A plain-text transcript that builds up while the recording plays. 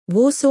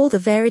Warsaw, the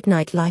varied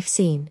nightlife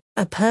scene,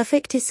 a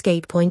perfect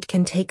escape point,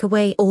 can take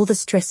away all the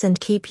stress and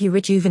keep you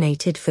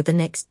rejuvenated for the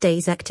next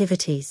day's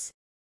activities.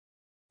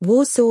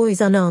 Warsaw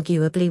is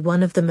unarguably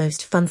one of the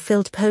most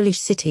fun-filled Polish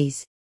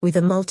cities, with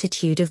a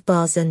multitude of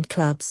bars and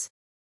clubs.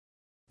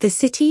 The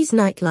city's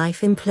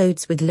nightlife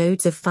implodes with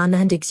loads of fun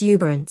and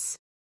exuberance.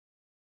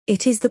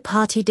 It is the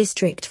party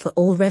district for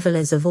all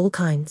revelers of all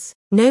kinds.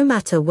 No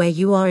matter where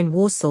you are in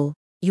Warsaw,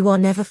 you are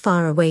never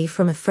far away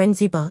from a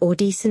frenzy bar or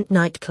decent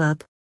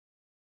nightclub.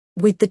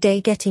 With the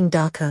day getting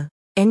darker,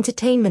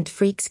 entertainment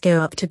freaks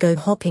gear up to go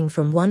hopping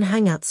from one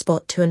hangout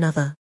spot to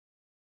another.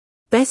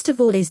 Best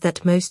of all is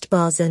that most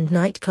bars and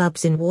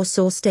nightclubs in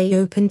Warsaw stay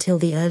open till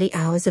the early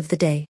hours of the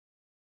day.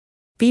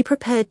 Be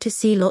prepared to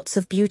see lots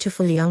of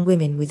beautiful young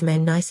women with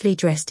men nicely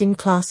dressed in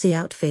classy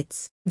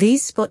outfits.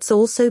 These spots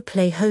also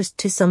play host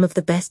to some of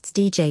the best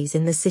DJs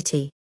in the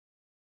city.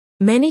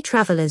 Many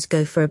travelers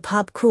go for a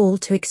pub crawl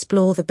to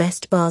explore the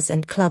best bars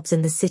and clubs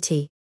in the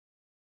city.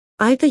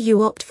 Either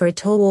you opt for a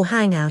tour or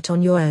hang out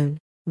on your own,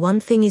 one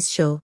thing is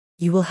sure,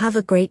 you will have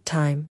a great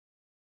time.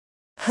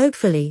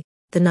 Hopefully,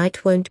 the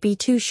night won't be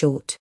too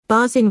short.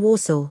 Bars in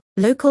Warsaw.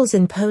 Locals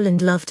in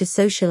Poland love to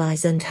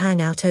socialize and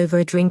hang out over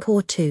a drink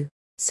or two,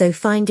 so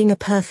finding a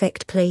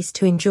perfect place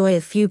to enjoy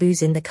a few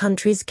booze in the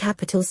country's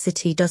capital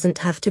city doesn't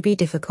have to be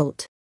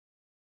difficult.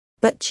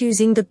 But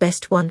choosing the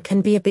best one can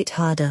be a bit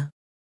harder.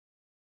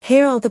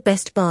 Here are the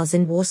best bars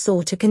in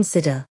Warsaw to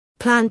consider.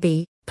 Plan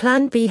B.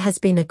 Plan B has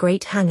been a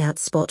great hangout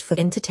spot for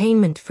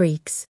entertainment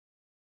freaks.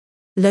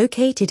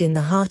 Located in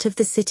the heart of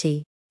the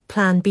city,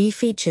 Plan B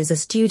features a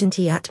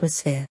studenty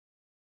atmosphere.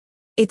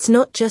 It's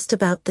not just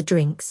about the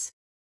drinks.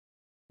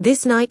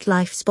 This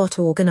nightlife spot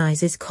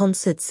organizes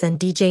concerts and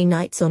DJ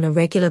nights on a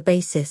regular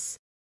basis.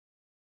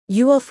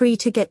 You are free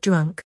to get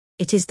drunk,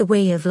 it is the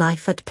way of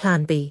life at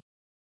Plan B.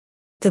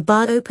 The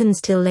bar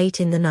opens till late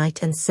in the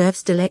night and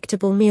serves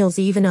delectable meals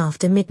even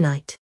after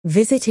midnight.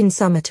 Visit in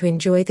summer to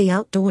enjoy the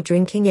outdoor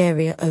drinking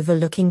area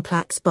overlooking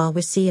Plax Bar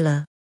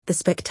Wasila, the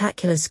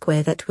spectacular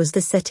square that was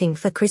the setting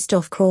for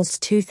Christoph Kroll's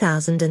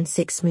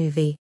 2006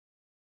 movie.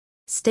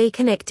 Stay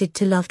connected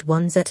to loved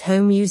ones at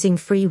home using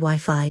free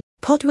Wi-Fi.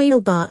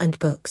 Podwhale Bar and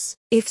Books.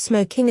 If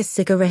smoking a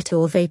cigarette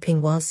or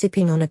vaping while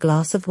sipping on a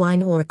glass of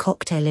wine or a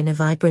cocktail in a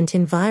vibrant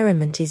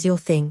environment is your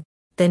thing,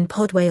 then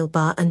Podwhale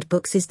Bar and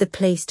Books is the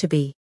place to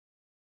be.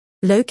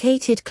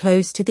 Located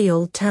close to the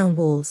Old Town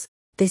Walls,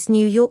 this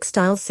New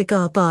York-style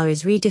cigar bar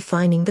is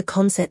redefining the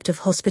concept of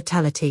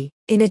hospitality.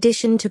 In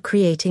addition to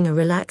creating a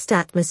relaxed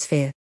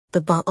atmosphere,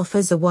 the bar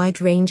offers a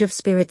wide range of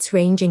spirits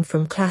ranging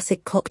from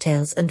classic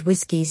cocktails and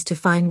whiskeys to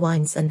fine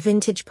wines and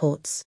vintage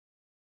ports.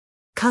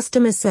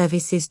 Customer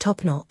service is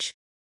top-notch.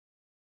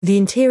 The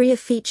interior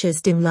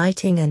features dim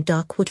lighting and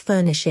dark wood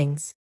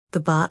furnishings. The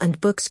bar and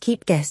books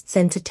keep guests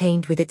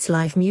entertained with its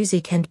live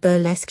music and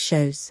burlesque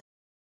shows.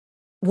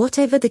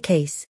 Whatever the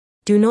case,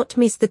 do not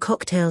miss the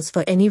cocktails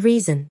for any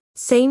reason.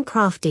 Same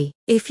crafty.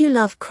 If you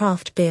love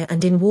craft beer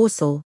and in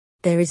Warsaw,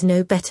 there is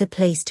no better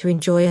place to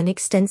enjoy an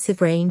extensive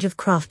range of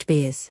craft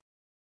beers.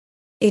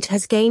 It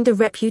has gained a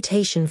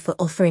reputation for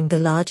offering the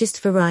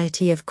largest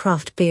variety of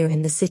craft beer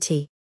in the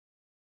city.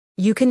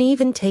 You can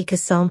even take a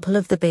sample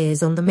of the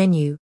beers on the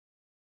menu.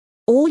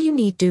 All you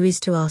need do is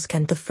to ask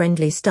and the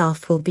friendly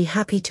staff will be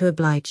happy to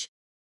oblige.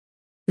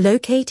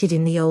 Located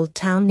in the old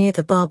town near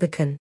the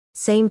Barbican,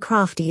 Same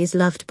Crafty is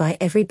loved by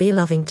every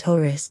beer-loving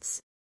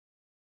tourists.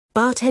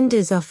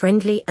 Bartenders are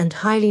friendly and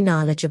highly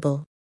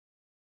knowledgeable.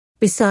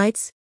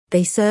 Besides,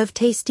 they serve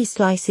tasty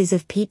slices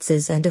of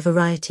pizzas and a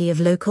variety of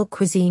local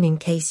cuisine in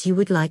case you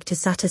would like to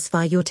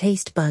satisfy your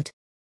taste bud.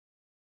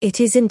 It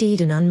is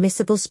indeed an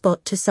unmissable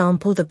spot to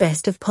sample the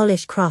best of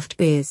Polish craft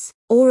beers.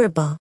 Or a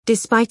bar.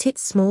 Despite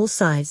its small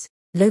size,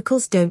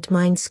 locals don't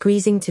mind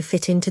squeezing to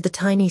fit into the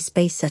tiny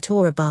space at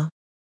Aura Bar.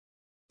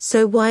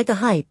 So why the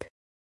hype?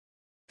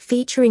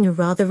 Featuring a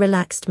rather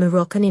relaxed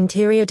Moroccan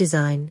interior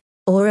design,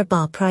 Aura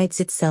Bar prides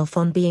itself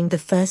on being the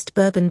first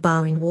bourbon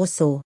bar in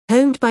Warsaw.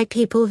 Owned by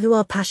people who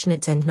are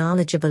passionate and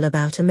knowledgeable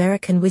about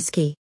American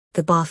whiskey,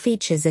 the bar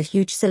features a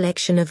huge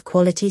selection of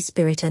quality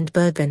spirit and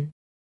bourbon.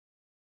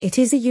 It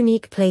is a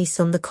unique place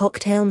on the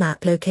cocktail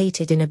map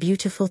located in a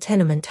beautiful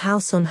tenement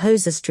house on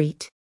Hoser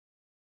Street.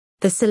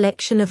 The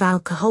selection of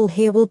alcohol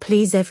here will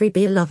please every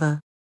beer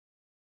lover.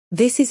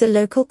 This is a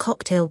local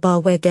cocktail bar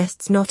where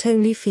guests not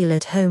only feel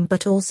at home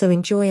but also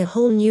enjoy a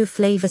whole new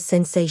flavor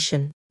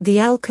sensation. The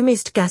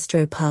Alchemist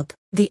Gastropub.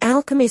 The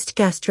Alchemist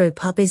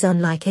Gastropub is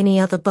unlike any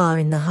other bar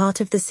in the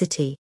heart of the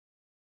city.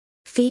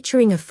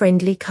 Featuring a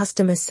friendly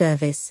customer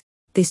service,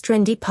 this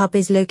trendy pub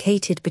is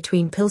located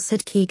between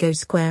Pilsudskiego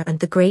Square and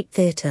the Great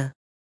Theatre.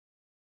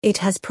 It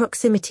has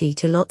proximity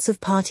to lots of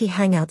party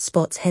hangout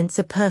spots, hence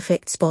a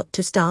perfect spot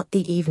to start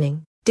the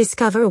evening.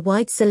 Discover a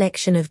wide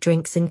selection of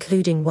drinks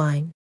including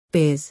wine,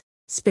 beers,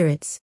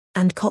 spirits,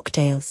 and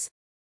cocktails.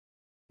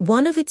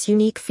 One of its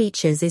unique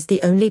features is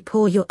the only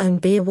pour your own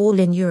beer wall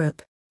in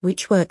Europe,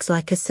 which works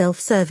like a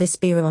self-service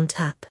beer on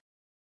tap.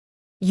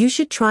 You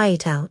should try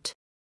it out.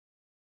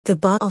 The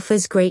bar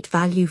offers great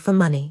value for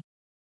money.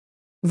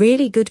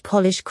 Really good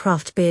Polish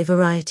craft beer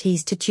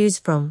varieties to choose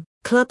from,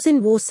 Clubs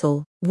in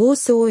Warsaw.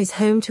 Warsaw is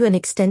home to an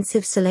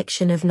extensive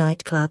selection of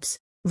nightclubs,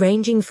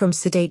 ranging from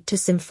sedate to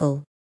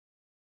sinful.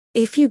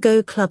 If you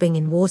go clubbing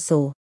in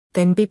Warsaw,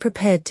 then be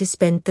prepared to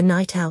spend the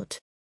night out.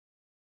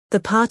 The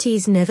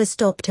parties never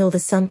stop till the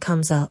sun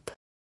comes up.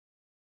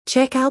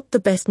 Check out the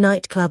best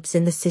nightclubs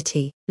in the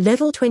city.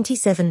 Level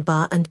 27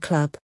 Bar and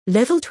Club.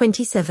 Level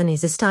 27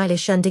 is a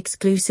stylish and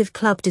exclusive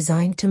club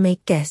designed to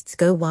make guests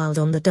go wild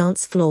on the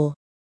dance floor.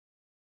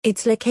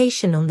 Its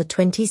location on the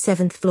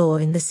 27th floor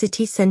in the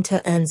city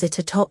center earns it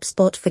a top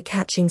spot for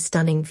catching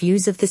stunning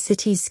views of the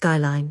city's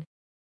skyline.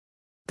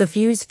 The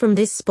views from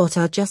this spot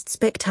are just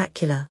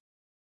spectacular.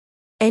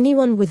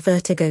 Anyone with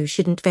vertigo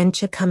shouldn't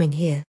venture coming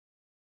here.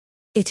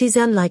 It is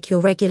unlike your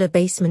regular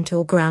basement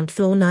or ground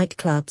floor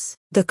nightclubs.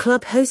 The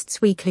club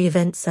hosts weekly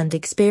events and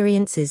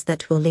experiences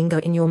that will linger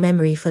in your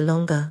memory for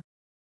longer.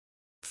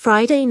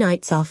 Friday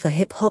nights are for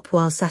hip-hop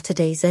while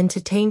Saturdays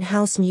entertain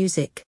house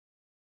music.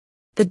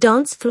 The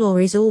dance floor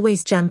is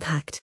always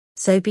jam-packed,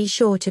 so be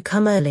sure to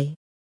come early.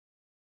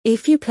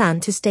 If you plan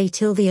to stay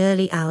till the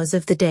early hours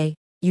of the day,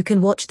 you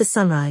can watch the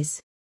sunrise.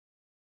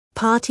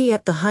 Party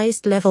at the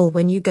highest level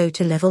when you go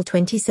to Level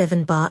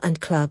 27 Bar and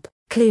Club.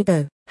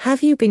 Klubo.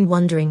 Have you been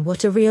wondering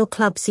what a real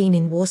club scene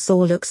in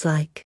Warsaw looks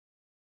like?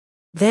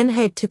 Then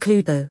head to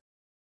Klubo.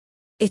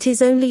 It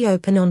is only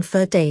open on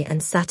Friday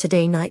and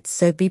Saturday nights,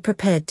 so be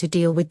prepared to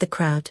deal with the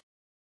crowd.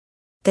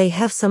 They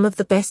have some of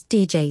the best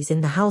DJs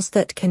in the house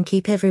that can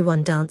keep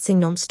everyone dancing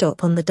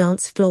non-stop on the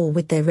dance floor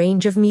with their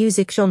range of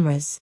music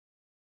genres.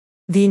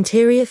 The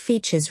interior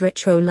features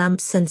retro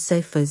lamps and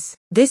sofas.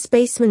 This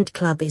basement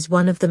club is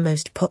one of the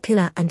most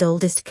popular and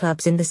oldest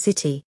clubs in the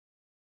city.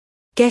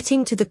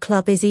 Getting to the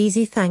club is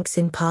easy thanks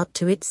in part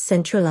to its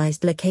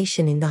centralized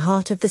location in the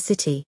heart of the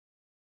city.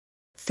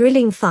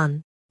 Thrilling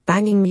fun,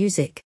 banging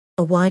music,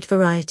 a wide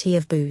variety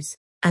of booze,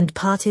 and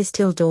parties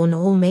till dawn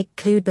all make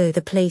Klubo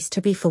the place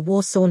to be for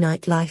Warsaw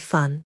nightlife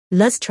fun.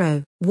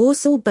 Lustro.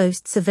 Warsaw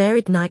boasts a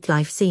varied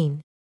nightlife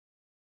scene.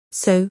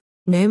 So,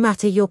 no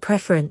matter your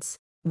preference,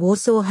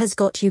 Warsaw has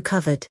got you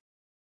covered.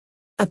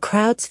 A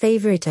crowd's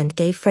favorite and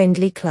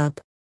gay-friendly club,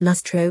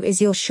 Lustro is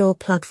your sure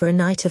plug for a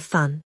night of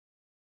fun.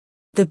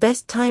 The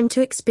best time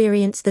to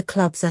experience the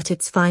clubs at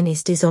its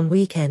finest is on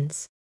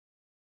weekends.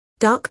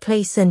 Dark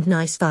place and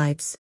nice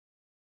vibes.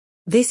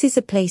 This is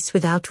a place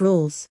without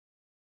rules.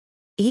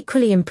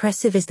 Equally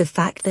impressive is the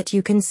fact that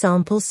you can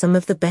sample some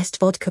of the best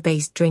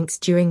vodka-based drinks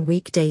during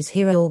weekdays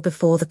here or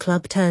before the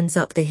club turns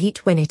up the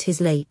heat when it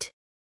is late.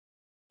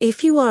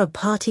 If you are a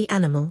party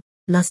animal,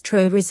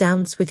 Lustro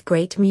resounds with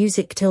great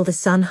music till the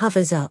sun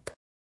hovers up.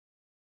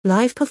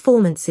 Live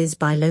performances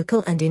by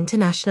local and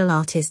international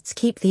artists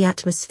keep the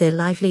atmosphere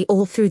lively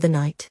all through the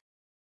night.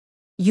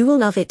 You will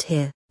love it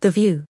here. The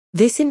View.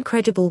 This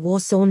incredible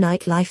Warsaw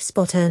nightlife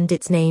spot earned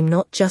its name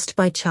not just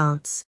by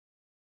chance.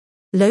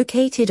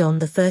 Located on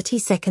the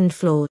 32nd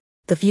floor,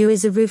 The View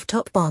is a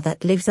rooftop bar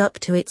that lives up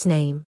to its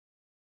name.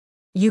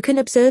 You can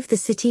observe the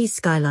city's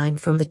skyline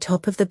from the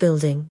top of the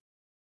building.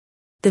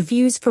 The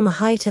views from a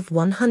height of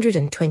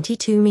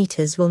 122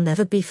 meters will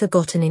never be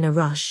forgotten in a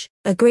rush,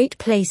 a great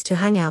place to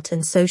hang out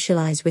and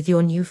socialize with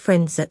your new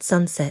friends at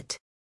sunset.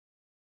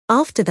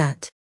 After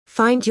that,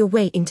 find your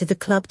way into the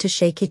club to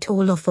shake it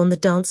all off on the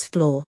dance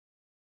floor.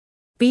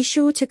 Be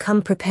sure to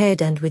come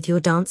prepared and with your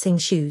dancing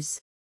shoes.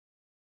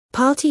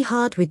 Party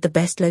hard with the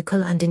best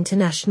local and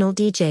international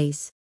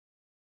DJs.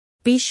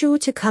 Be sure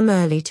to come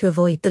early to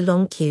avoid the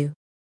long queue.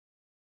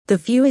 The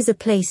View is a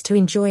place to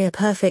enjoy a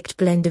perfect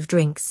blend of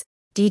drinks,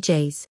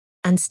 DJs,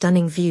 and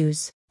stunning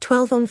views.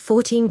 12 on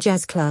 14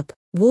 Jazz Club.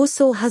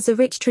 Warsaw has a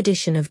rich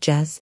tradition of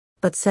jazz,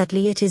 but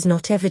sadly it is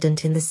not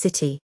evident in the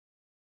city.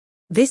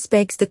 This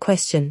begs the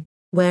question,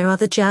 where are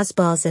the jazz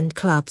bars and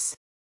clubs?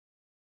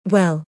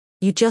 Well,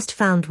 you just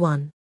found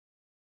one.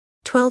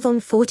 12 on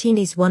 14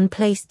 is one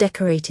place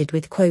decorated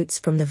with quotes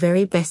from the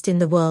very best in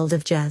the world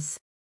of jazz.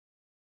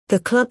 The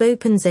club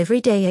opens every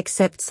day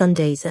except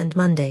Sundays and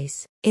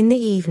Mondays. In the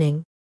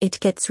evening, it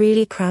gets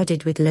really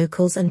crowded with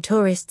locals and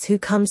tourists who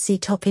come see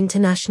top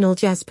international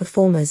jazz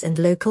performers and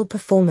local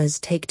performers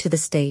take to the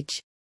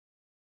stage.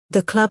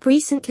 The club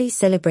recently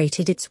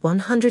celebrated its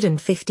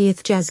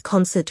 150th jazz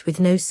concert with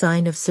no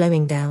sign of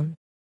slowing down.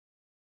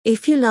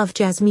 If you love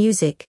jazz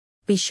music,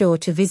 be sure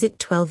to visit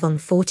 12 on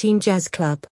 14 Jazz Club.